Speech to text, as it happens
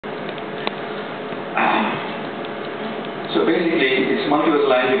So basically, it's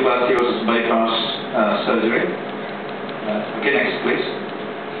multivessel angioplasty versus bypass surgery. Okay, next please.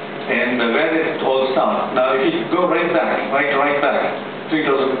 And where did it all start? Now, if you go right back,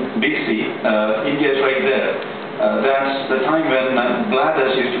 3000 BC, India is right there. That's the time when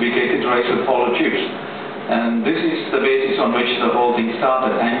bladders used to be catheterized with hollow tubes. And this is the basis on which the whole thing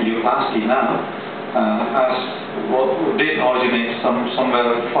started. Angioplasty now did originate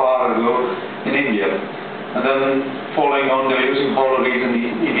somewhere far ago in India. And then following on, they were using hollow reeds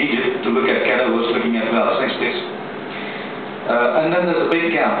in Egypt to look at cadavers, looking at wells. Next please. And then there's a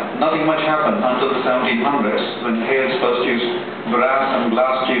big gap. Nothing much happened until the 1700s when Hales first used brass and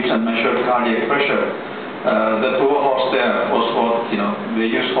glass tubes and measured cardiac pressure. The poor horse there was what,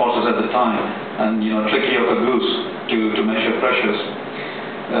 they used horses at the time, and tricky of a goose to measure pressures.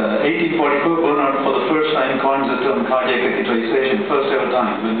 1844, Bernard for the first time coined the term cardiac catheterization, first ever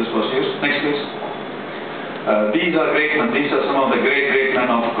time when this was used. Next please. These are great men. These are some of the great men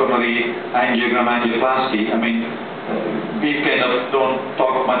of coronary angiogram angioplasty. I mean, we kind of don't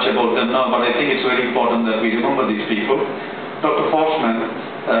talk much about them now, but I think it's very important that we remember these people. Dr. Forsman,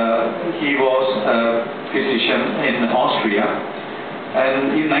 he was a physician in Austria,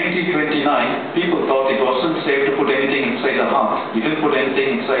 and in 1929, people thought it wasn't safe to put anything inside the heart. You didn't put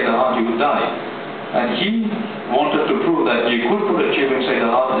anything inside the heart, you would die. And he wanted to prove that you could put a tube inside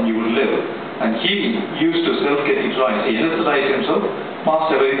the heart and you would live. And he used to self-catheterize. He anesthetized himself, passed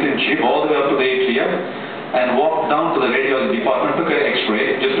a very thin tube all the way up to the atrium, and walked down to the radiology department, took an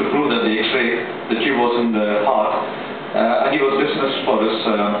X-ray, just to prove that the tube was in the heart, and he was dismissed for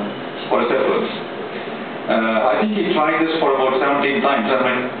his efforts. I think he tried this for about 17 times, and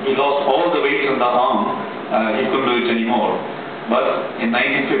when he lost all the weight in the arm, he couldn't do it anymore. But in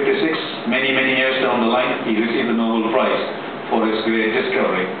 1956, many years down the line, he received the Nobel Prize for his great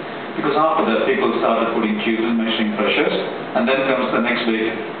discovery. Because after that, people started putting tubes and measuring pressures, and then comes the next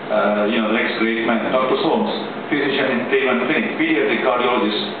big, the next great man, Dr. Soames, physician in Cleveland Clinic, pediatric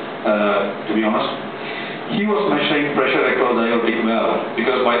cardiologist, to be honest. He was measuring pressure across the aortic valve,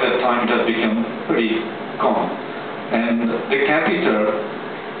 because by that time it had become pretty common. And the catheter,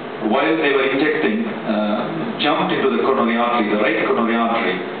 while they were injecting, jumped into the coronary artery, the right coronary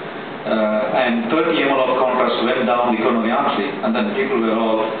artery, and 30 ml of contrast went down the coronary artery, and then people were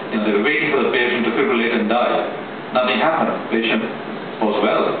all, they were waiting for the patient to fibrillate and die. Nothing happened. Patient was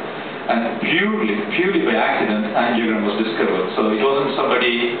well. And purely by accident, angiogram was discovered. So it wasn't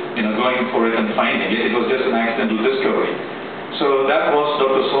somebody, going for it and finding it. It was just an accidental discovery. So that was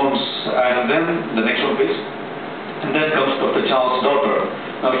Dr. Soames. And then the next one, please. And then comes Dr. Charles Daughter.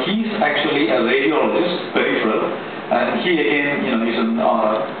 Now he's actually a radiologist, peripheral, and he again, is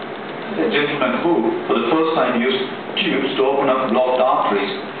a gentleman who, for the first time, used tubes to open up blocked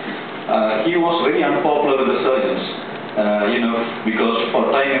arteries. He was very unpopular with the surgeons, because for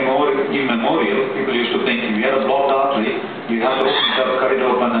time immemorial, people used to think if you had a blocked artery, you have to open it up, cut it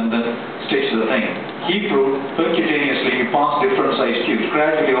open, and then stitch the thing. He proved percutaneously, he passed different size tubes,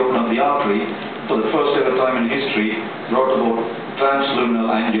 gradually opened up the artery, for the first ever time in history, brought about transluminal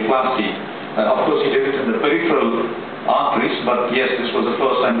angioplasty. Of course, he did it in the peripheral arteries, but yes, this was the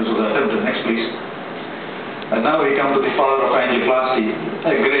first time this was attempted. Next, please. And now we come to the father of angioplasty,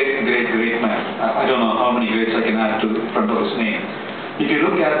 a great man. I don't know how many greats I can add to the front of his name. If you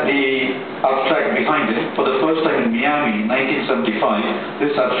look at the abstract behind it, for the first time in Miami in 1975,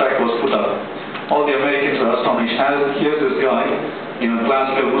 this abstract was put up. All the Americans were astonished. Here's this guy,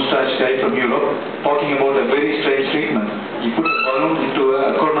 classical mustache guy from Europe, talking about a very strange treatment. You put a balloon into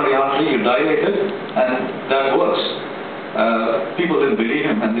a coronary artery, you dilate it, and that works. People didn't believe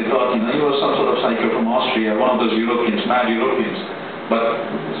him, and they thought, he was some sort of psycho from Austria, one of those Europeans, mad Europeans. But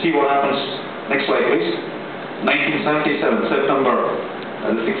see what happens. Next slide, please. 1977, September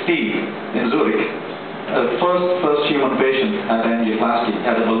 16, in Zurich. First human patient had angioplasty,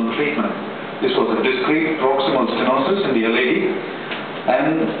 had a balloon treatment. This was a discrete proximal stenosis in the LAD,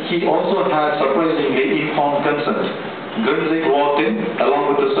 and he also had surprisingly informed consent. Grunzig walked in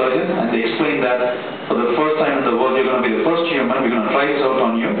along with the surgeon, and they explained that for the first time in the world, you're going to be the first human, we're going to try this out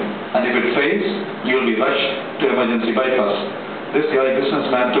on you, and if it fails, you will be rushed to emergency bypass. This guy,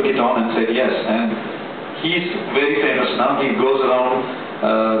 businessman, took it on and said yes, and he's very famous now. He goes around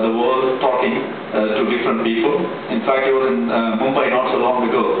the world talking to different people. In fact, he was in Mumbai not so long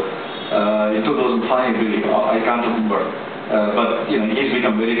ago. In 2005, really, I can't remember. But he's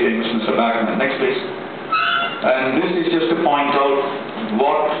become very famous, Mr. Backman. Next, please. And this is just to point out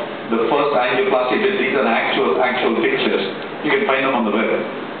what the first angioplasty did. These are actual pictures. You can find them on the web.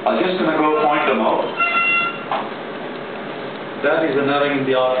 I'm just going to go point them out. That is the narrowing in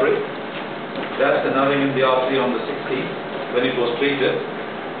the artery. That's the narrowing in the artery on the 16th when it was treated.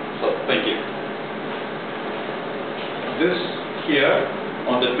 So, thank you. This here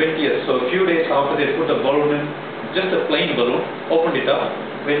on the 20th, so a few days after they put a balloon in, just a plain balloon, opened it up,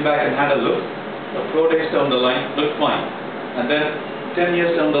 went back and had a look. 4 days down the line, looked fine. And then 10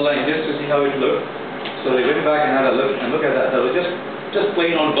 years down the line, just to see how it looked. So they went back and had a look, and look at that. That was just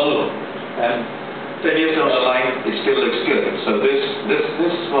plain old balloon. And 10 years down the line, it still looks good. So this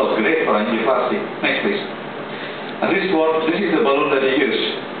was great for angioplasty. Next, please. And this is the balloon that he used.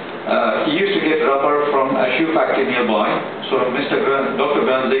 He used to get rubber from a shoe factory nearby. So Dr.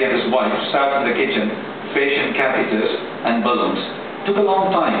 Bernze and his wife sat in the kitchen, patient catheters and balloons. Took a long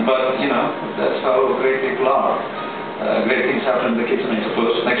time, but you know, that's how great people are. Great things happen in the kitchen, I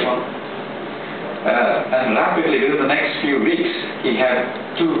suppose. Next one. And rapidly, within the next few weeks, he had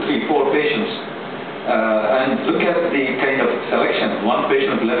 2, 3, 4 patients. And look at the kind of selection. One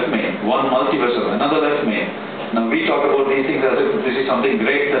patient with left main, one multivessel, another left main. Now we talk about these things as if this is something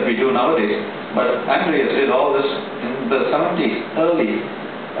great that we do nowadays. But Andreas did all this in the 70s, early.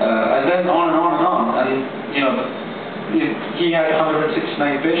 And then on and on and on. And you know, he had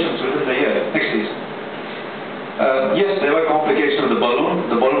 169 patients within the year. Next, please. Yes, there were complications with the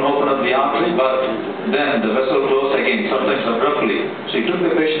balloon. The balloon opened up the artery, but then the vessel closed again, sometimes abruptly. So he took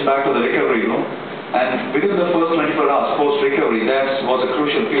the patient back to the recovery room, and within the first 24 hours post-recovery, that was a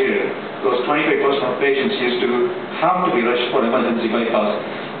crucial period, because 25% of patients used to have to be rushed for emergency bypass,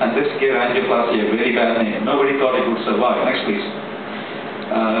 and this gave angioplasty a very bad name. Nobody thought it would survive. Next, please.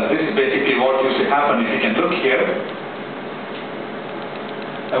 This is basically what used to happen. If you can look here,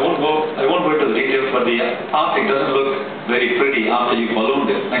 I won't go into the details, but the artery doesn't look very pretty after you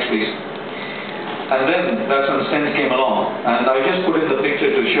ballooned it. Next, please. And then that's when stents came along, and I just put in the picture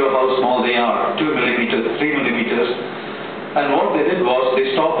to show how small they are, 2 millimeters, 3 millimeters. And what they did was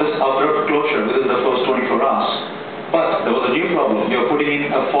they stopped this abrupt closure within the first 24 hours. But there was a new problem. You're putting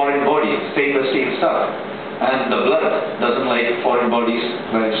in a foreign body, stainless steel stuff, and the blood doesn't like foreign bodies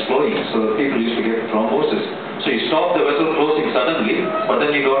where it's flowing, so people used to get thrombosis. So you stop the vessel closing suddenly, but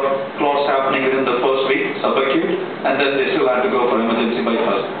then you got clots happening within the first week, subacute, and then they still had to go for emergency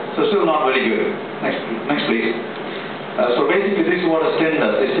bypass. So still not very good. Next please. So basically this is what a stent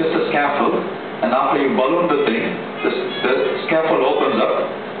does. It's just a scaffold, and after you balloon the thing, the scaffold opens up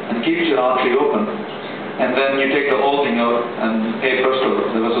and keeps your artery open, and then you take the whole thing out and hey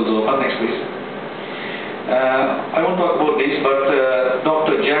presto, the vessel's open. Next please. I won't talk about this, but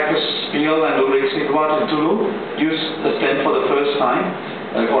Dr. Jacques Spiel and Ulrich Sigwart in Toulouse used the stent for the first time,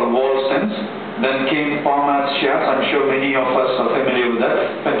 called wall stents. Then came Palmat's shafts. I'm sure many of us are familiar with that.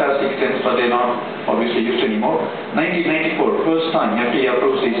 Fantastic stents, but they're not obviously used anymore. 1994, first time FDA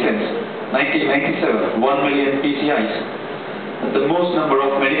approves these stents. 1997, 1 million PCIs. The most number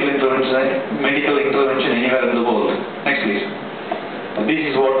of medical intervention anywhere in the world. Next, please. This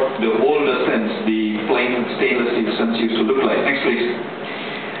is what the older stents, the plain stainless steel stents, used to look like. Next, please.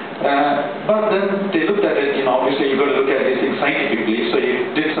 But then they looked at it, you know, obviously you've got to look at these things scientifically, so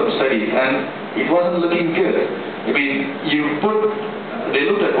you did some studies, and it wasn't looking good. I mean, they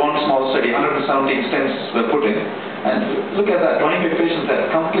looked at one small study, 117 stents were put in, and look at that, 25 patients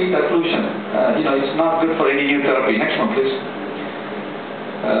had complete occlusion. You know, it's not good for any new therapy. Next one, please.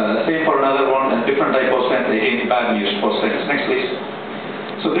 Same for another one, a different type of stent, again, bad news for stents. Next, please.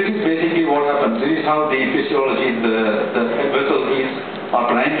 So this is basically what happens. This is how the physiology, the vessel is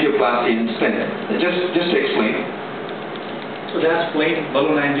after angioplasty and stent. Just to explain. So that's plain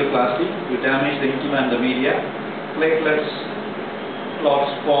balloon angioplasty. You damage the intima and the media. Platelets, clots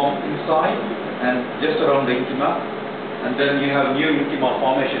form inside and just around the intima. And then you have new intima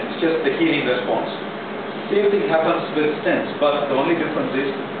formation. It's just the healing response. Same thing happens with stents, but the only difference is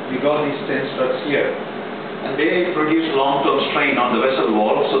we got these stent struts here. And they produce long-term strain on the vessel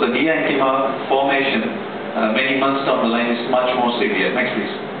wall, so the intima formation many months down the line is much more severe. Next,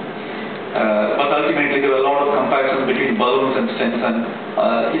 please. But ultimately, there were a lot of comparisons between balloons and stents, and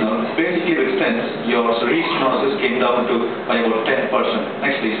you know, basically with stents, your restenosis came down to by about 10%.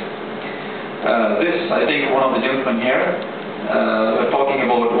 Next, please. This, I think, one of the gentlemen here, we're talking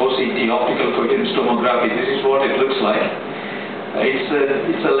about OCT, optical coherence tomography. This is what it looks like.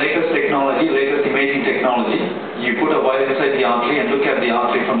 It's a latest technology, latest imaging technology. You put a wire inside the artery and look at the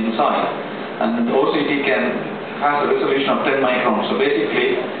artery from inside. And the OCT has a resolution of 10 microns. So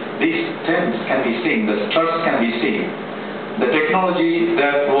basically, these stents can be seen, the struts can be seen. The technology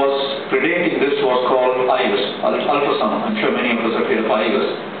that was predating this was called IVUS, ultrasound. I'm sure many of us have heard of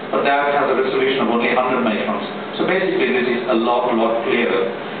IVUS, but that has a resolution of only 100 microns. So basically, this is a lot clearer.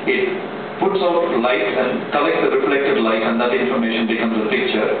 It puts out light and collects the reflected light, and that information becomes a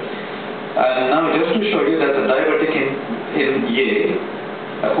picture. And now just to show you that the diabetic in Yale,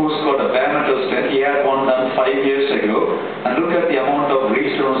 who's got a bare metal stent, he had one done 5 years ago, and look at the amount of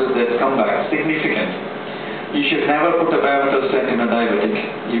restenosis that's come back, significant. You should never put a bare metal stent in a diabetic.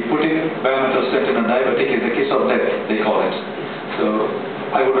 You put in bare metal stent in a diabetic is the kiss of death, they call it. So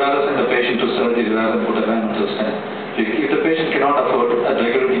I would rather send the patient to surgery rather than put a bare metal stent. If the patient cannot afford a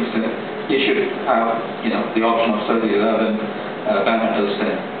regulating stent, he should have the option of surgery rather than a bare metal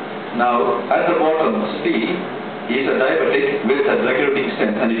stent. Now at the bottom, C, is a diabetic with a regulating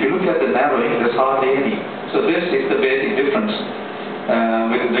stent, and if you look at the narrowing, there's hardly any. So this is the basic difference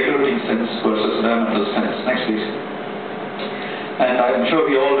with regulating stents versus bare metal stents. Next, please. And I'm sure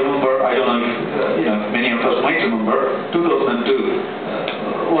we all remember, I don't know if many of us might remember,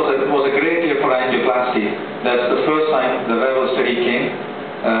 2002 was a great year for angioplasty. That's the first time the Revel study came,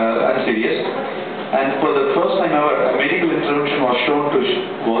 and serious. And for the first time ever, a medical intervention was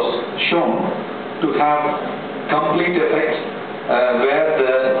shown to have complete effect where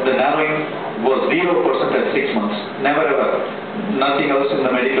the narrowing was 0% at 6 months. Never ever. Nothing else in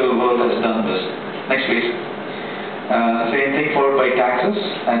the medical world has done this. Next, please. Same thing followed by taxes,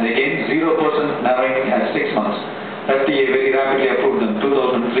 and again 0% narrowing at 6 months. FDA very rapidly approved them.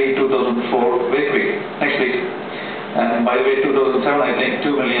 2003, 2004, very quick. Next, please. And by the way, 2007, I think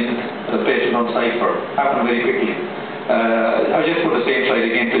 2 million patients on Cypher. Happened very quickly. I'll just put the same slide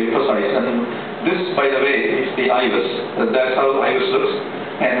again to emphasize. And this, by the way, is the IVUS. That's how IVUS looks,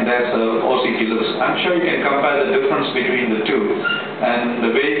 and that's how OCT looks. I'm sure you can compare the difference between the two, and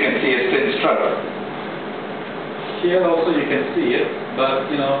the way you can see a stent strut. Here also you can see it, but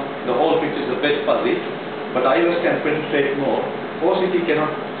the whole picture is a bit fuzzy. But IVUS can penetrate more. OCT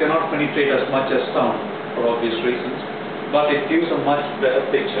cannot penetrate as much as sound for obvious reasons, but it gives a much better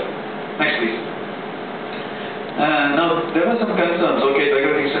picture. Next, please. Now, there were some concerns. Okay,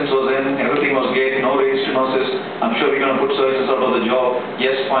 regulating stents was in, everything was great, no restenosis. I'm sure we're going to put surgeons out of the job.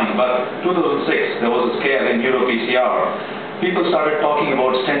 Yes, fine. But 2006, there was a scare in Euro PCR. People started talking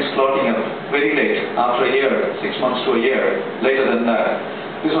about stents clotting up very late, after a year, 6 months to a year, later than that.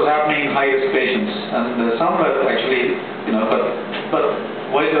 This was happening in high-risk patients, and some were actually, but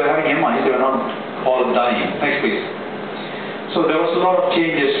while they were having MIs, they were not all dying. Next, please. So there was a lot of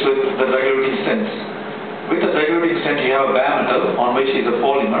changes with the regulating stents. With the regulating stent, you have a bare metal on which is a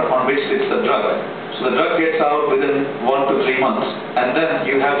polymer on which sits the drug. So the drug gets out within 1 to 3 months, and then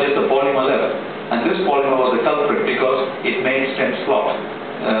you have just a polymer left. And this polymer was the culprit because it made stents clot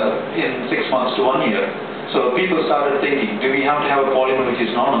in 6 months to 1 year. So people started thinking, do we have to have a polymer which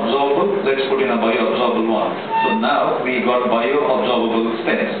is non-absorbable? Let's put in a bioabsorbable one. So now we got bioabsorbable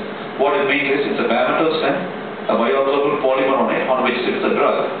stents. What it means is it's a bare metal stent, a bioabsorbable polymer on it on which sits the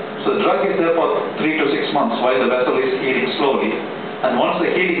drug. So the drug is there for 3 to 6 months while the vessel is healing slowly. And once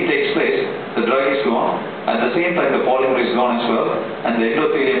the healing takes place, the drug is gone. At the same time, the polymer is gone as well, and the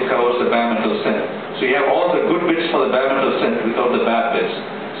endothelium covers the bare metal stent. So you have all the good bits for the bare metal stent without the bad bits.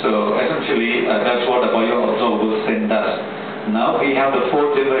 So essentially, that's what a bioabsorbable stent does. Now we have the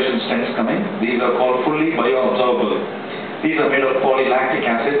 4th generation stents coming. These are called fully bioabsorbable. These are made of polylactic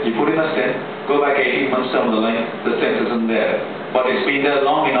acid. You put in a stent, go back 18 months down the line, the stent isn't there. But it's been there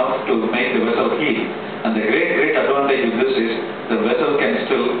long enough to make the vessel heal. And the great advantage with this is the vessel can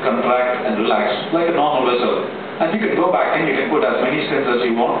still contract and relax like a normal vessel. And you can go back and you can put as many stents as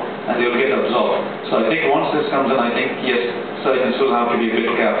you want, and they will get absorbed. So I think once this comes in, I think, yes, surgeons will have to be a bit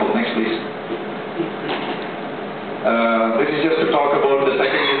careful. Next, please. This is just to talk about the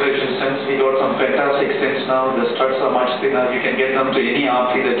 2nd generation stents. We got some fantastic stents now. The struts are much thinner. You can get them to any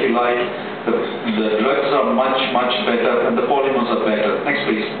artery that you like. The drugs are much better, and the polymers are better. Next,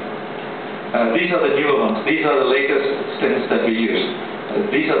 please. These are the newer ones. These are the latest stents that we use.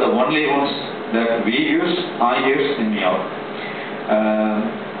 These are the only ones that we use, I use in New York.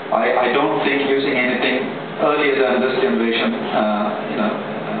 I don't think using anything earlier than this generation,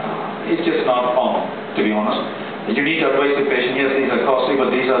 it's just not on, to be honest. You need to advise the patient, yes, these are costly,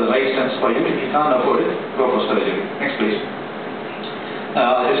 but these are the right stents for you. If you can't afford it, go for surgery. Next, please.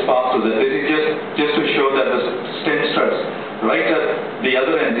 I'll just pass through that. This is just to show that the stent struts, right at the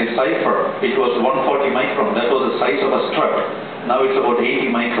other end is Cypher. It was 140 micron. That was the size of a strut. Now it's about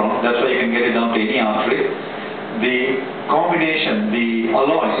 80 micron. That's why you can get it down to any artery. The combination, the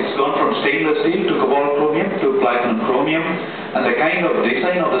alloys, it's gone from stainless steel to cobalt chromium to platinum chromium, and the kind of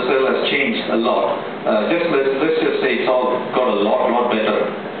design of the cell has changed a lot. Let's just say it's all got a lot better.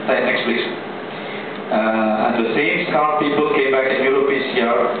 Next, please. And the same scar people came back in Euro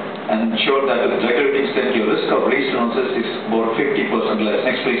PCR and showed that with regulating stent, your risk of restenosis is about 50% less.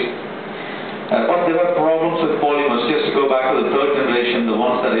 Next, please. But there are problems with polymers. Just to go back to the 3rd generation, the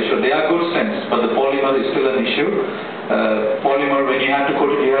ones that I showed, they are good polymer is still an issue. Polymer, when you had to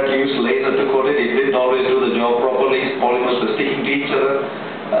coat it, you had to use laser to coat it. It didn't always do the job properly. Polymers were sticking to each other.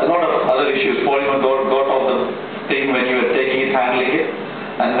 A lot of other issues. Polymer got off the thing when you were taking it, handling it,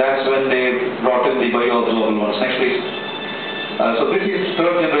 and that's when they brought in the bioabsorbable ones. Next, please. So this is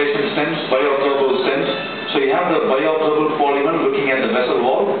third generation stents, bioabsorbable stents. So you have the bioabsorbable polymer looking at the vessel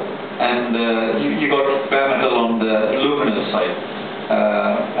wall, and you got bare metal on the luminous side.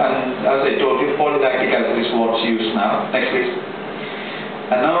 And as I told you, polylactic acid is what's used now. Next, please.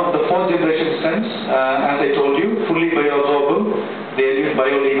 And now the fourth generation stents, as I told you, fully bioabsorbable. They use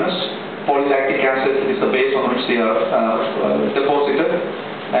biolimers. Polylactic acid is the base on which they are deposited.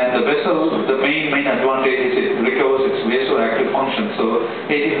 And the vessel, the main advantage is it recovers its vasoactive function. So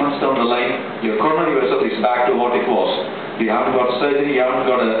 18 months down the line, your coronary vessel is back to what it was. You haven't got surgery, you haven't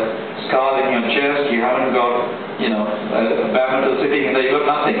got a scar in your chest, you haven't got, bare metal sitting in there, you got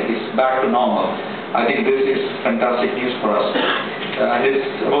nothing. It's back to normal. I think this is fantastic news for us. And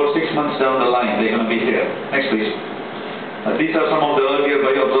it's about 6 months down the line, they're going to be here. Next, please. These are some of the earlier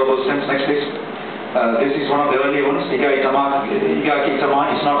bioabsorbable stents. Next, please. This is one of the early ones. Igakitama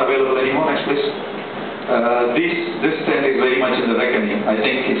is not available anymore. Next, please. This stent is very much in the reckoning. I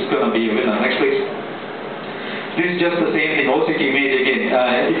think it's going to be a winner. Next, please. This is just the same thing, OCT image again.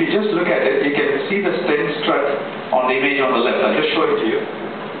 If you just look at it, you can see the stent strut on the image on the left. I'll just show it to you.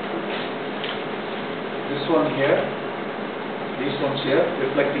 This one here, these ones here,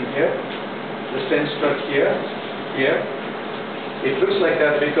 reflecting here, the stent strut here, here. It looks like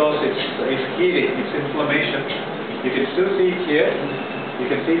that because it's healing, it's inflammation. You can still see it here. You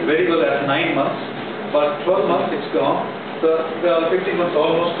can see it very well at 9 months, but 12 months it's gone. So, well, 15 months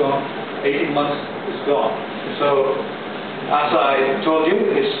almost gone. 18 months is gone. So, as I told you,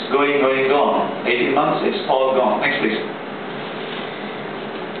 it's going, gone. 18 months, it's all gone. Next, please.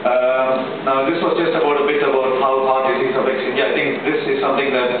 Now, this was just about a bit about how heart disease affects India. I think this is something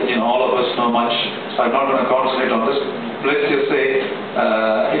that all of us know much, so I'm not going to concentrate on this. Let's just say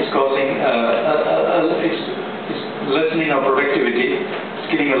it's causing, it's lessening our productivity. It's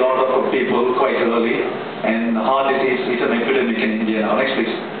killing a lot of people quite early, and heart disease is an epidemic in India now. Next,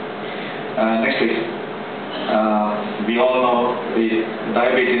 please. Next, please. We all know the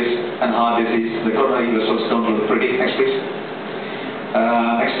diabetes and heart disease. The coronary vessels don't look pretty. Next, please.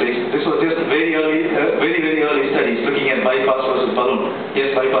 Next, please. This was just very early studies looking at bypass versus balloon.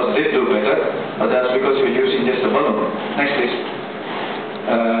 Yes, bypass did do better, but that's because we're using just a balloon. Next, please.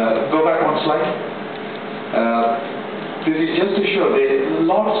 Go back one slide. This is just to show there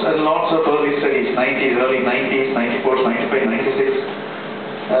lots and lots of early studies, early 90s, 94, 95,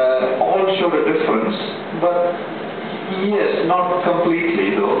 96, all showed a difference, but yes, not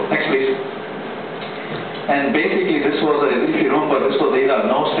completely though. Next, please. And basically this was, if you remember, this was either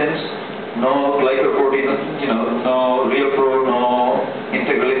no stents, no glycoprotein, no RealPro, no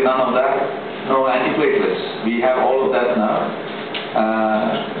integralin, none of that, no antiplatelets. We have all of that now.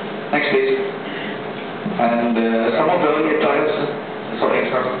 Next, please. And some of the earlier trials, some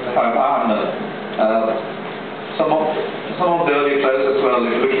of the earlier trials as well,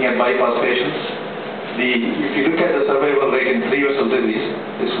 looking at bypass patients. If you look at the survival rate in three-vessel disease,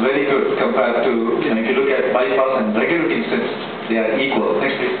 it's very good compared to, if you look at bypass and regulating stents, they are equal.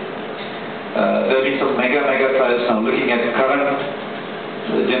 Next, please. There will be some mega trials now looking at current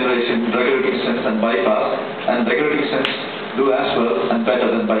generation regulating stents and bypass, and regulating stents do as well and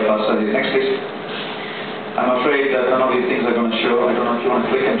better than bypass surgery. Next, please. I'm afraid that none of these things are going to show. I don't know if you want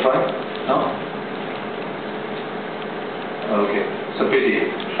to click and try. No? Okay. It's a pity.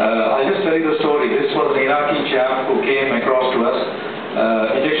 I'll just tell you the story. This was an Iraqi chap who came across to us,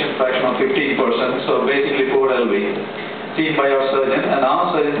 ejection fraction of 15%, so basically poor LV, seen by our surgeon, and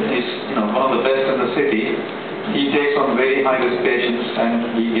our surgeon is one of the best in the city. He takes on very high-risk patients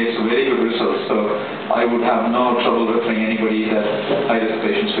and he gets very good results, so I would have no trouble referring anybody that high-risk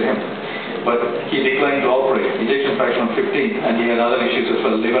patients to him. But he declined to operate, ejection fraction of 15, and he had other issues as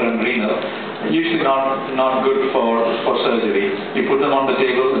well, liver and renal. Usually not good for surgery. You put them on the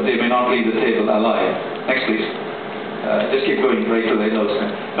table, they may not leave the table alive. Next, please. Just keep going right to the end of the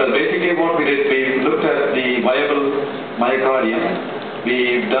stent. Well, basically what we did, we looked at the viable myocardium.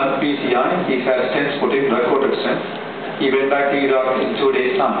 We've done PCI. He's had stents put in, drug-coated stents. He went back to Iraq in 2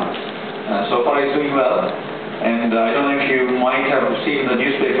 days' time. So far he's doing well. And I don't know if you might have seen the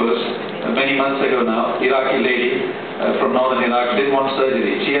newspapers many months ago now, Iraqi lady from northern Iraq didn't want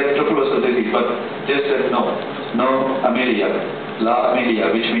surgery. She had triple vessel disease, but just said no Amelia, La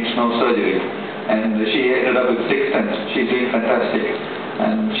Amelia, which means no surgery. And she ended up with 6 stents. She's doing fantastic.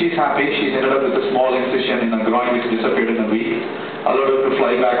 And she's happy. She's ended up with a small incision in her groin which disappeared in a week. Allowed her to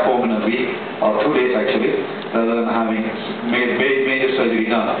fly back home in a week. or 2 days actually, rather than having major surgery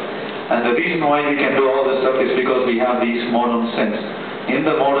done. And the reason why we can do all this stuff is because we have these modern stents. In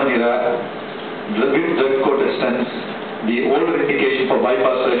the modern era, with drug-coated stents, the older indication for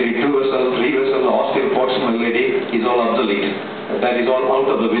bypass surgery, 2-vessel, 3-vessel, osteoproximal LAD is all obsolete. That is all out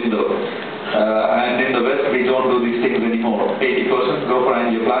of the window. And in the West, we don't do these things anymore. 80% go for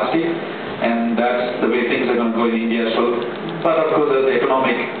angioplasty, and that's the way things are going to go in India as well. But of course, there's the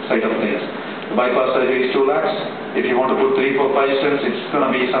economic side of things. The bypass surgery is 2 lakhs. If you want to put 3, 4, 5 stents, it's going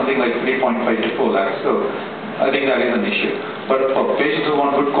to be something like 3.5 to 4 lakhs. So I think that is an issue. But for patients who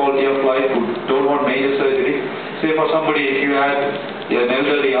want good quality of life, who don't want major surgery, say for somebody, if you had an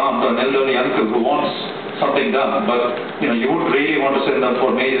elderly aunt or an elderly uncle who wants something done, but you would really want to send them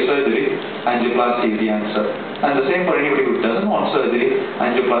for major surgery, angioplasty is the answer. And the same for anybody who doesn't want surgery,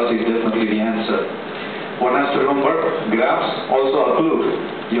 angioplasty is definitely the answer. One has to remember, grafts also occlude.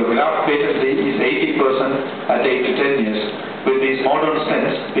 Your graft patency is 80% at 8 to 10 years. With these modern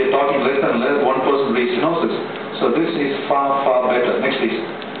stents, we are talking less than 1% restenosis. So this is far, far better. Next please.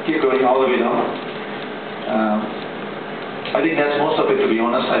 Keep going all the way down. I think that's most of it, to be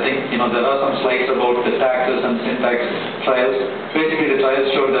honest. I think, there are some slides about the taxes and syntax trials. Basically, the trials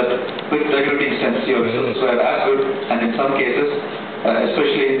showed that with regulating stents, your results were as good, and in some cases,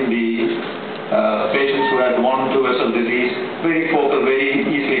 especially in the patients who had 1-2 vessel disease, very focal, very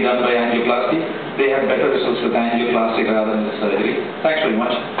easily done by angioplasty, they had better results with angioplasty rather than the surgery. Thanks very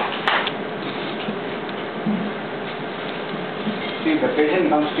much. See, the patient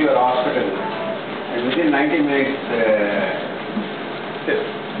comes to your hospital, and within 90 minutes,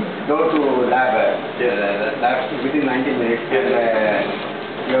 go to lab, within 90 minutes,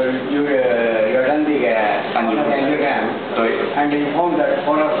 you're done the angiogram, right. And you found that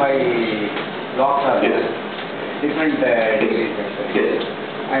 4 or 5 blocks are different degrees. Yes.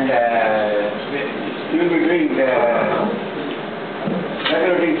 And you will be doing the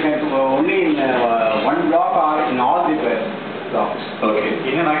regulating stent only in 1 block or in all the blocks. Okay.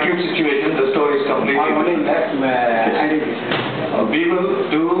 In an acute situation, the story is completely only different. We will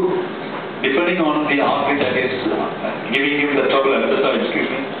do, depending on the artery that is giving him the trouble at the time,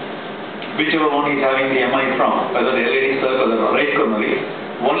 whichever one is having the MI from, whether the LAD circle or right coronary,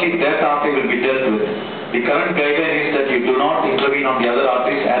 only that artery will be dealt with. The current guideline is that you do not intervene on the other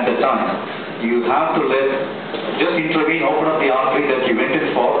arteries at the time. You have to just intervene, open up the artery that you went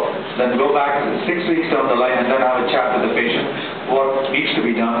in for, then go back 6 weeks down the line and then have a chat with the patient, what needs to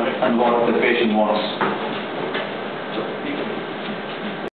be done and what the patient wants.